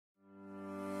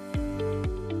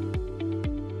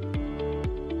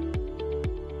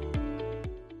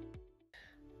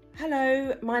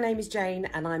Hello, my name is Jane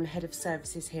and I'm Head of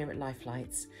Services here at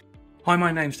Lifelites. Hi,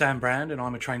 my name's Dan Brand and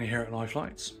I'm a trainer here at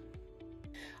Lifelites.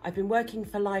 I've been working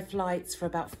for Lifelites for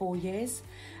about 4 years,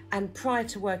 and prior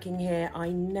to working here I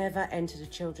never entered a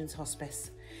children's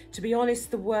hospice. To be honest,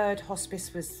 the word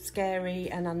hospice was scary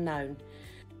and unknown.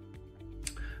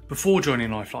 Before joining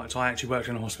Lifelites, I actually worked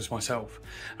in a hospice myself,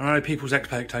 and I know people's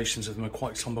expectations of them are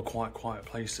quite sombre, quite quiet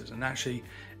places, and actually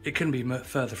it couldn't be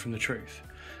further from the truth.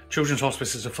 Children's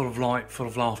hospices are full of light, full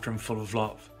of laughter and full of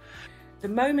love. The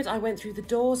moment I went through the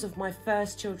doors of my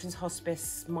first children's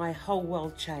hospice, my whole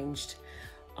world changed.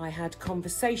 I had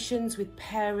conversations with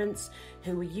parents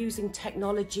who were using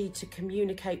technology to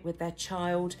communicate with their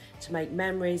child, to make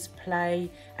memories, play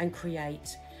and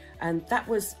create. And that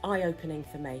was eye-opening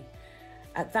for me.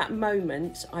 At that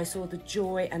moment, I saw the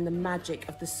joy and the magic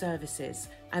of the services,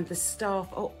 and the staff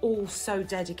are all so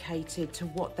dedicated to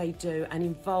what they do and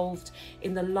involved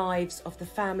in the lives of the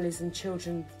families and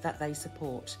children that they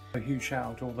support. A huge shout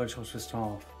out to all those hospice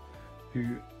staff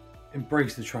who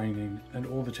embrace the training and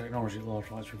all the technology that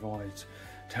Lifelites provides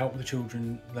to help the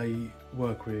children they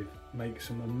work with make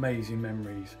some amazing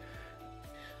memories.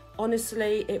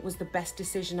 Honestly, it was the best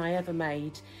decision I ever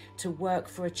made to work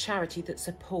for a charity that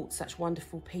supports such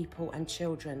wonderful people and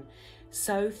children.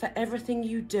 So for everything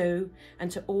you do,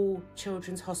 and to all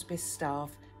children's hospice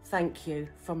staff, thank you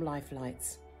from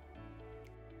Lifelites.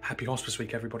 Happy Hospice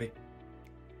Week, everybody.